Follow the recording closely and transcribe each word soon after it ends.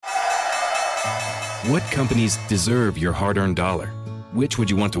What companies deserve your hard-earned dollar? Which would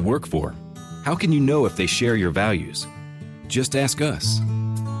you want to work for? How can you know if they share your values? Just ask us.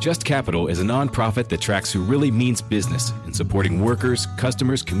 Just Capital is a nonprofit that tracks who really means business in supporting workers,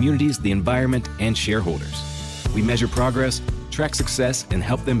 customers, communities, the environment, and shareholders. We measure progress, track success, and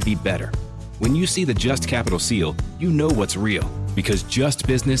help them be better. When you see the Just Capital seal, you know what's real, because just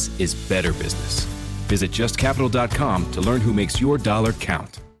business is better business. Visit justcapital.com to learn who makes your dollar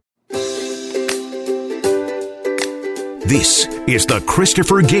count. This is the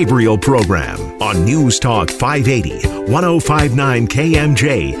Christopher Gabriel Program on News Talk 580, 1059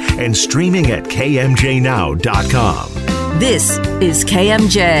 KMJ, and streaming at KMJNow.com. This is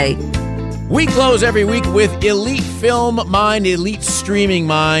KMJ. We close every week with Elite Film Mind, Elite Streaming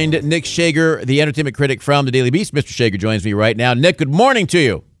Mind. Nick Schager, the entertainment critic from the Daily Beast. Mr. Schager joins me right now. Nick, good morning to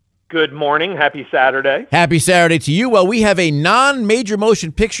you. Good morning. Happy Saturday. Happy Saturday to you. Well, we have a non-major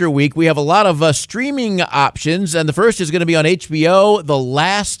motion picture week. We have a lot of streaming options, and the first is going to be on HBO, The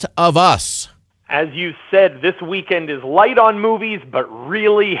Last of Us. As you said, this weekend is light on movies, but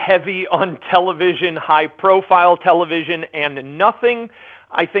really heavy on television, high-profile television, and nothing,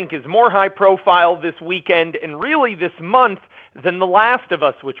 I think, is more high-profile this weekend and really this month than The Last of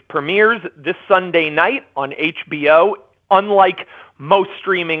Us, which premieres this Sunday night on HBO. Unlike most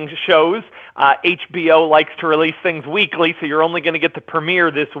streaming shows, HBO likes to release things weekly, so you're only going to get the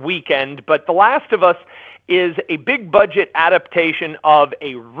premiere this weekend. But The Last of Us is a big-budget adaptation of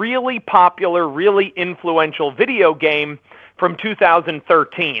a really popular, really influential video game from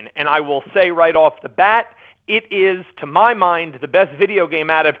 2013. And I will say right off the bat, it is, to my mind, the best video game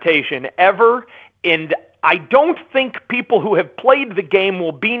adaptation ever, and I don't think people who have played the game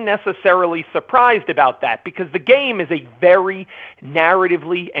will be necessarily surprised about that, because the game is a very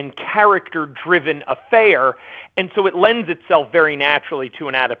narratively and character-driven affair, and so it lends itself very naturally to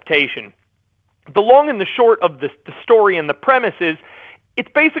an adaptation. The long and the short of the story and the premise is, it's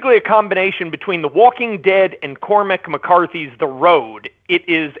basically a combination between The Walking Dead and Cormac McCarthy's The Road. It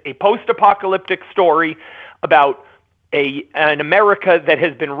is a post-apocalyptic story about an America that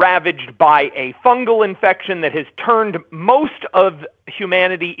has been ravaged by a fungal infection that has turned most of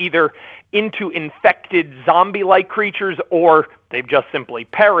humanity either into infected zombie-like creatures or they've just simply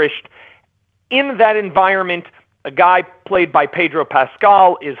perished. In that environment, a guy played by Pedro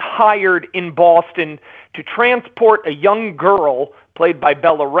Pascal is hired in Boston to transport a young girl played by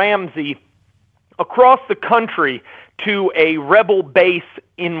Bella Ramsey across the country to a rebel base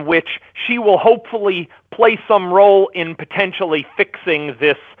in which she will hopefully play some role in potentially fixing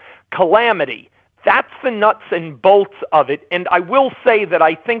this calamity. That's the nuts and bolts of it, and I will say that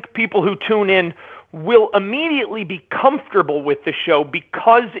I think people who tune in will immediately be comfortable with the show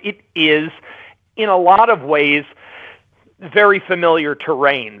because it is, in a lot of ways, very familiar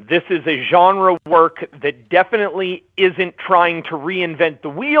terrain. This is a genre work that definitely isn't trying to reinvent the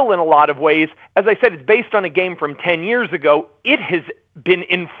wheel in a lot of ways. As I said, it's based on a game from 10 years ago. It has been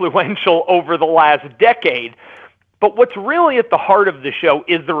influential over the last decade. But what's really at the heart of the show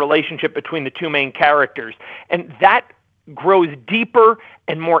is the relationship between the two main characters. And that grows deeper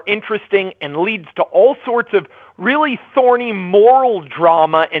and more interesting and leads to all sorts of really thorny moral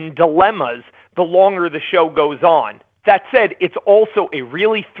drama and dilemmas the longer the show goes on. That said, it's also a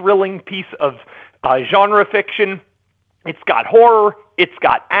really thrilling piece of genre fiction. It's got horror, it's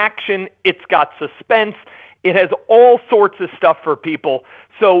got action, it's got suspense. It has all sorts of stuff for people.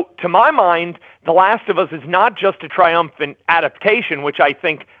 So, to my mind, The Last of Us is not just a triumphant adaptation, which I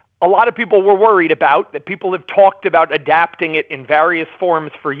think a lot of people were worried about, that people have talked about adapting it in various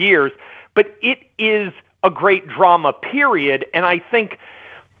forms for years, but it is a great drama, period, and I think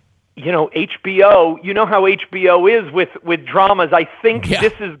HBO, you know how HBO is with dramas. I think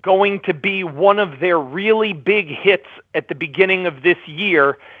This is going to be one of their really big hits at the beginning of this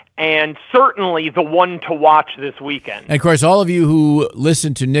year, and certainly the one to watch this weekend. And of course, all of you who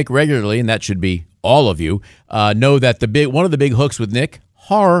listen to Nick regularly, and that should be all of you, know that one of the big hooks with Nick,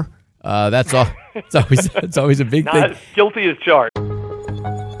 horror. That's all. It's always a big thing. Not as guilty as charged.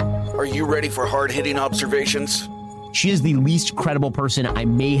 Are you ready for hard-hitting observations? She is the least credible person I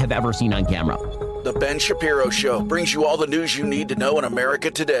may have ever seen on camera. The Ben Shapiro Show brings you all the news you need to know in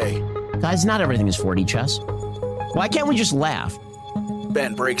America today. Guys, not everything is 4D chess. Why can't we just laugh?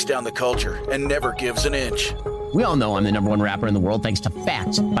 Ben breaks down the culture and never gives an inch. We all know I'm the #1 rapper in the world thanks to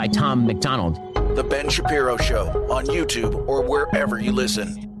Facts by Tom McDonald. The Ben Shapiro Show on YouTube or wherever you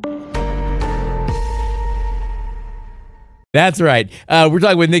listen. That's right. We're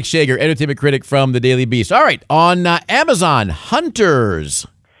talking with Nick Schager, entertainment critic from the Daily Beast. All right, on Amazon, Hunters.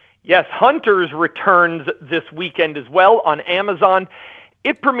 Yes, Hunters returns this weekend as well on Amazon.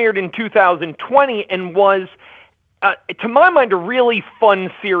 It premiered in 2020 and was, to my mind, a really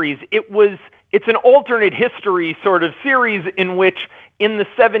fun series. It's an alternate history sort of series in which, in the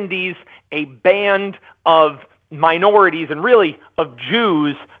 70s, a band of minorities and really of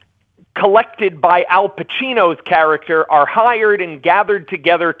Jews collected by Al Pacino's character are hired and gathered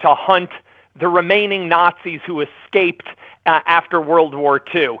together to hunt the remaining Nazis who escaped after World War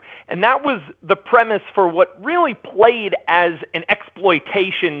II. And that was the premise for what really played as an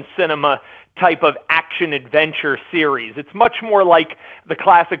exploitation cinema type of action-adventure series. It's much more like the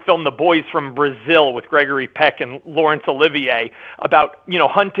classic film The Boys from Brazil with Gregory Peck and Laurence Olivier about,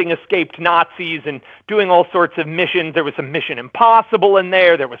 hunting escaped Nazis and doing all sorts of missions. There was some Mission Impossible in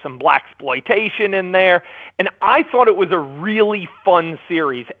there. There was some blaxploitation in there. And I thought it was a really fun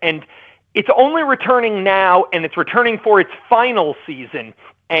series. And it's only returning now, and it's returning for its final season.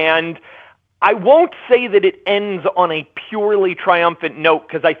 And I won't say that it ends on a purely triumphant note,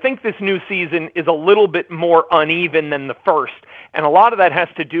 because I think this new season is a little bit more uneven than the first. And a lot of that has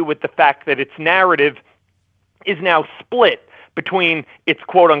to do with the fact that its narrative is now split between its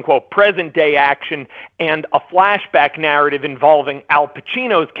quote-unquote present-day action and a flashback narrative involving Al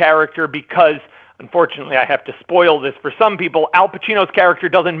Pacino's character, because unfortunately, I have to spoil this for some people. Al Pacino's character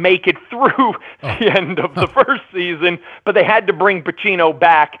doesn't make it through the end of the first season, but they had to bring Pacino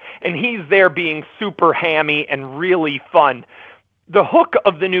back, and he's there being super hammy and really fun. The hook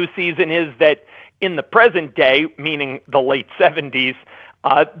of the new season is that in the present day, meaning the late 70s,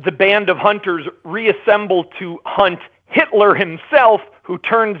 the band of hunters reassemble to hunt Hitler himself, who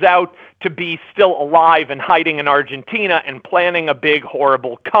turns out to be still alive and hiding in Argentina and planning a big,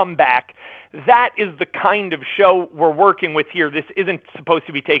 horrible comeback. That is the kind of show we're working with here. This isn't supposed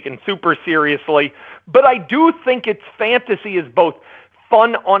to be taken super seriously, but I do think its fantasy is both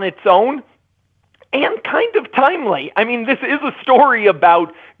fun on its own and kind of timely. I mean, this is a story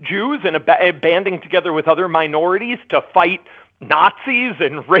about Jews and banding together with other minorities to fight Nazis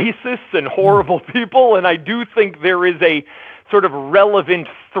and racists and horrible people, and I do think there is a sort of relevant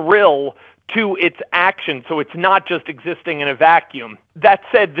thrill to its action, so it's not just existing in a vacuum. That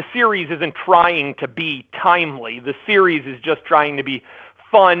said, the series isn't trying to be timely. The series is just trying to be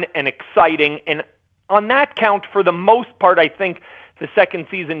fun and exciting, and on that count, for the most part, I think the second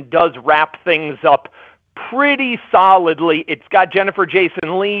season does wrap things up pretty solidly. It's got Jennifer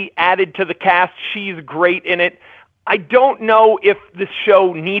Jason Leigh added to the cast. She's great in it. I don't know if this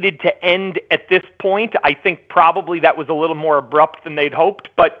show needed to end at this point. I think probably that was a little more abrupt than they'd hoped.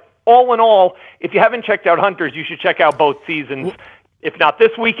 But all in all, if you haven't checked out Hunters, you should check out both seasons. If not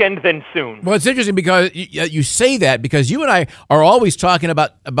this weekend, then soon. Well, it's interesting because you say that because you and I are always talking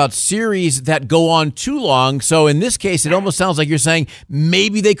about series that go on too long. So in this case, it almost sounds like you're saying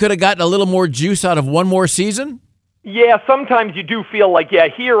maybe they could have gotten a little more juice out of one more season? Yeah, sometimes you do feel like,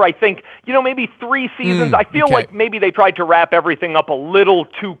 here I think, maybe 3 seasons. I feel like maybe they tried to wrap everything up a little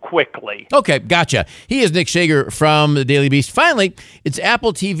too quickly. Okay, gotcha. He is Nick Schager from the Daily Beast. Finally, it's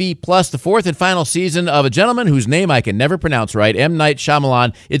Apple TV Plus, the 4th and final season of a gentleman whose name I can never pronounce right, M. Night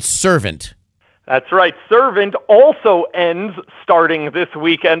Shyamalan. It's Servant. That's right. Servant also ends starting this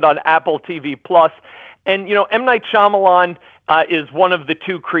weekend on Apple TV Plus. And, M. Night Shyamalan is one of the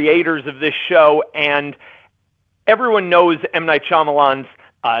 2 creators of this show, and everyone knows M. Night Shyamalan's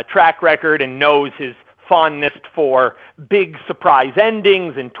track record and knows his fondness for big surprise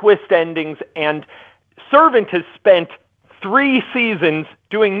endings and twist endings. And Servant has spent 3 seasons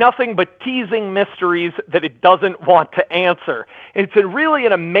doing nothing but teasing mysteries that it doesn't want to answer. It's really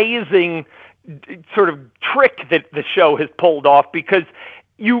an amazing sort of trick that the show has pulled off, because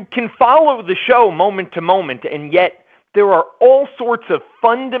you can follow the show moment to moment, and yet there are all sorts of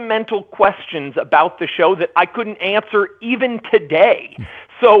fundamental questions about the show that I couldn't answer even today.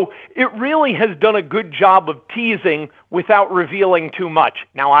 So it really has done a good job of teasing without revealing too much.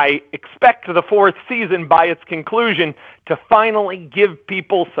 Now, I expect the 4th season, by its conclusion, to finally give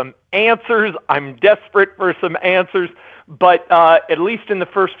people some answers. I'm desperate for some answers, but at least in the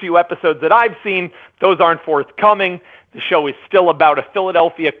first few episodes that I've seen, those aren't forthcoming. The show is still about a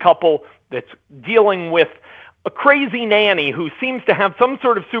Philadelphia couple that's dealing with a crazy nanny who seems to have some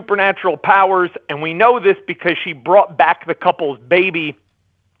sort of supernatural powers, and we know this because she brought back the couple's baby,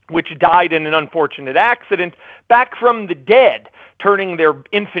 which died in an unfortunate accident, back from the dead, turning their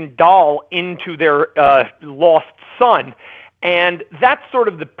infant doll into their lost son. And that's sort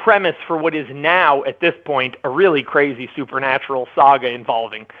of the premise for what is now, at this point, a really crazy supernatural saga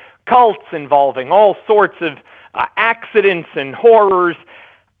involving cults, involving all sorts of accidents and horrors.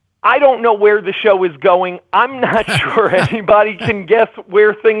 I don't know where the show is going. I'm not sure anybody can guess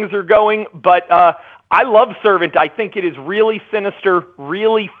where things are going, but I love Servant. I think it is really sinister,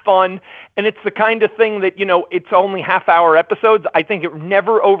 really fun, and it's the kind of thing that, it's only half-hour episodes. I think it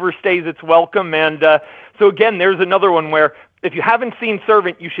never overstays its welcome, and so again, there's another one where if you haven't seen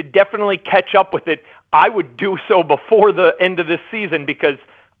Servant, you should definitely catch up with it. I would do so before the end of this season because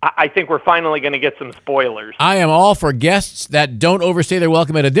I think we're finally going to get some spoilers. I am all for guests that don't overstay their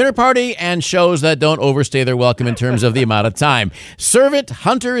welcome at a dinner party and shows that don't overstay their welcome in terms of the amount of time. Servant,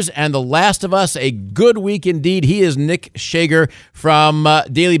 Hunters, and The Last of Us, a good week indeed. He is Nick Shager from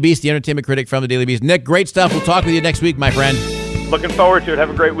Daily Beast, the entertainment critic from the Daily Beast. Nick, great stuff. We'll talk with you next week, my friend. Looking forward to it. Have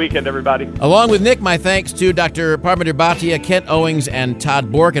a great weekend, everybody. Along with Nick, my thanks to Dr. Parminder Bhatia, Kent Owings, and Todd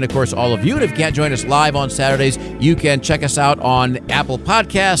Bork, and of course all of you. And if you can't join us live on Saturdays, you can check us out on Apple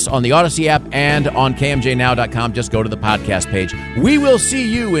Podcasts, on the Odyssey app, and on KMJNow.com. Just go to the podcast page. We will see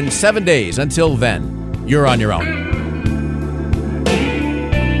you in 7 days. Until then, you're on your own.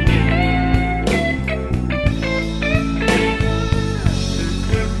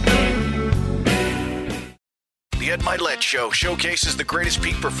 The Ed Milet Show showcases the greatest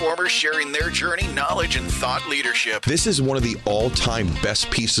peak performers sharing their journey, knowledge, and thought leadership. This is one of the all-time best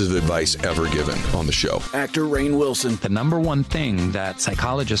pieces of advice ever given on the show. Actor Rainn Wilson. The number one thing that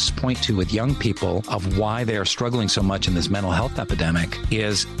psychologists point to with young people of why they are struggling so much in this mental health epidemic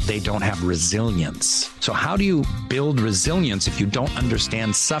is they don't have resilience. So how do you build resilience if you don't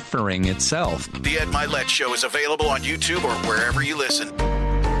understand suffering itself? The Ed Milet Show is available on YouTube or wherever you listen.